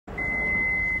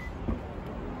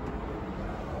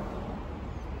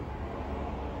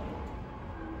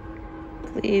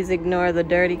Please ignore the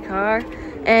dirty car.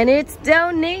 And it's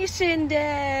donation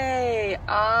day.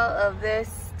 All of this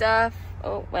stuff,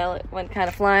 oh, well, it went kind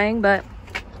of flying, but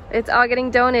it's all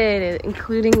getting donated,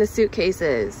 including the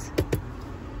suitcases.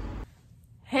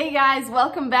 Hey guys,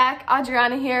 welcome back.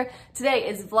 Adriana here. Today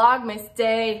is Vlogmas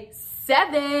Day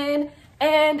 7,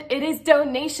 and it is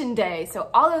donation day.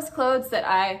 So all those clothes that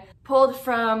I pulled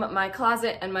from my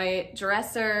closet and my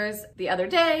dressers the other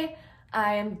day,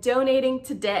 I am donating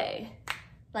today.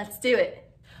 Let's do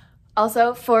it.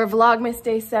 Also, for Vlogmas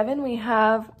Day 7, we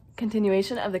have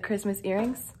continuation of the Christmas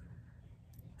earrings.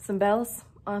 Some bells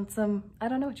on some, I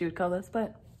don't know what you would call this,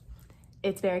 but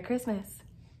it's very Christmas.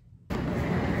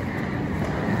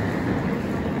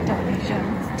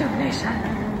 Donations, donations.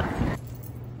 Alright.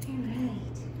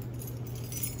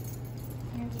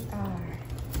 Here we are.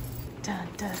 Dun,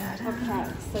 dun, dun, dun. Okay,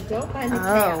 so don't buy the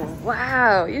Oh,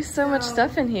 wow. You have so much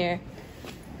stuff in here.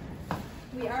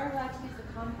 We are allowed to use the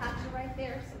compactor right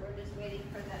there, so we're just waiting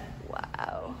for the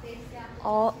Wow. safe staff to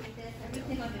All do this.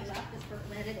 Everything on your left is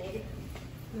permitted.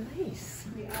 nice.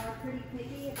 We are pretty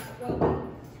picky about what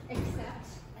we accept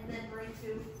and then bring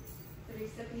to the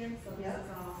recipients, so this is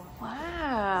all.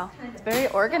 Wow. It's very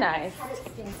organized.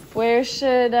 Where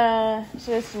should I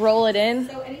just roll it in?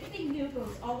 So anything new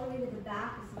goes all the way to the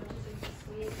back as much as you can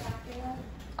squeeze back there.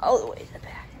 All the way to the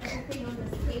back. Everything on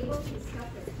this table is stuff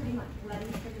that's pretty much ready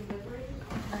for delivery.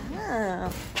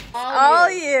 Oh. All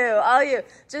you.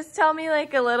 Just tell me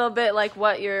like a little bit like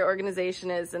what your organization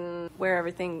is and where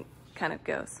everything kind of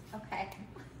goes. Okay.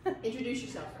 Introduce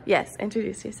yourself. Yes,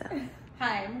 introduce yourself.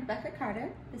 Hi, I'm Rebecca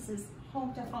Carter. This is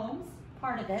Home to Homes,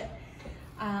 part of it.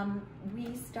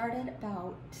 We started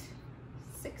about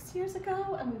 6 years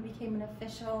ago and we became an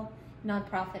official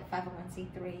nonprofit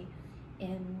 501c3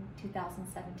 in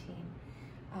 2017.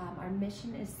 Our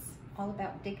mission is all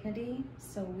about dignity,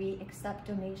 so we accept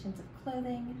donations of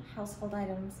clothing, household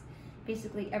items,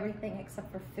 basically everything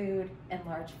except for food and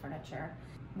large furniture.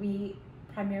 We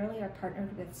primarily are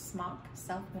partnered with SMOC,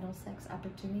 South Middlesex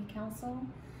Opportunity Council,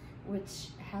 which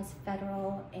has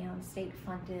federal and state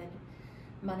funded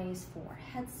monies for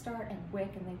Head Start and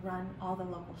WIC, and they run all the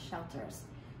local shelters.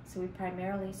 So we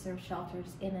primarily serve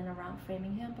shelters in and around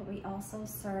Framingham, but we also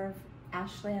serve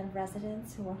Ashland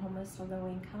residents who are homeless or low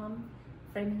income,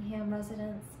 Framingham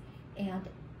residents, and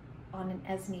on an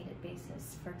as needed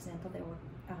basis. For example, there were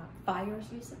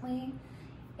fires recently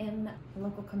in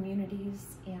local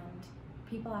communities, and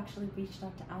people actually reached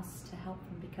out to us to help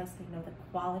them because they know the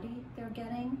quality they're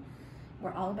getting.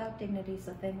 We're all about dignity,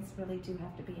 so things really do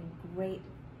have to be in great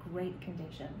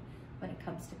condition when it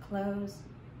comes to clothes,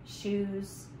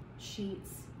 shoes,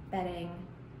 sheets, bedding,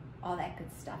 all that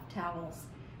good stuff, towels.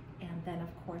 And then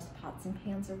of course, pots and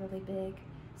pans are really big.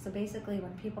 So basically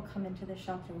when people come into the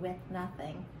shelter with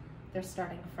nothing, they're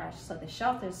starting fresh. So the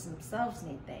shelters themselves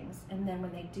need things. And then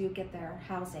when they do get their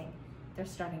housing, they're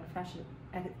starting fresh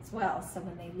as well. So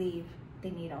when they leave, they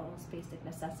need all those basic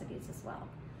necessities as well.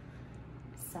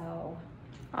 So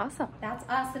Awesome. that's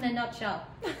us in a nutshell.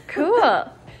 Cool.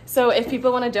 So if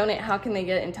people want to donate, how can they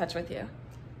get in touch with you?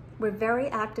 We're very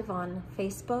active on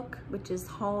Facebook, which is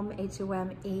Home,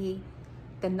 H-O-M-E,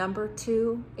 the number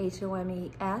 2,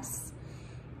 H-O-M-E-S.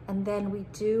 And then we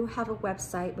do have a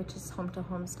website, which is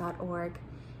hometohomes.org,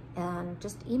 and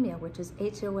just email, which is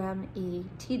HOMETWO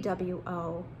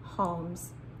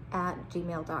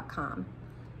homes@gmail.com.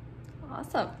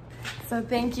 Awesome. So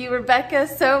thank you, Rebecca,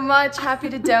 so much. Happy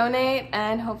to donate,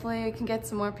 and hopefully we can get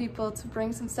some more people to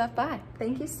bring some stuff by.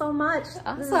 Thank you so much.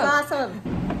 Awesome. This is awesome.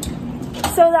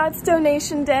 So that's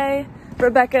donation day.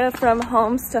 Rebecca from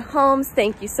Homes to Homes,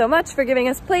 thank you so much for giving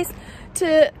us a place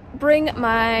to bring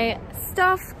my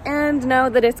stuff and know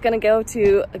that it's gonna go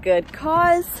to a good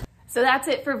cause. So that's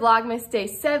it for Vlogmas Day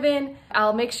 7.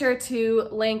 I'll make sure to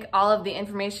link all of the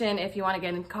information if you want to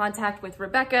get in contact with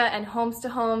Rebecca and Homes to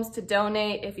Homes to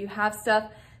donate. If you have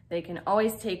stuff, they can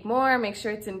always take more. Make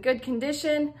sure it's in good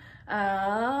condition.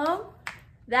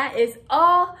 That is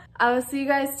all. I will see you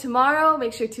guys tomorrow.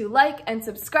 Make sure to like and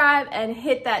subscribe and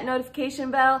hit that notification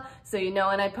bell so you know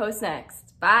when I post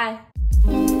next. Bye.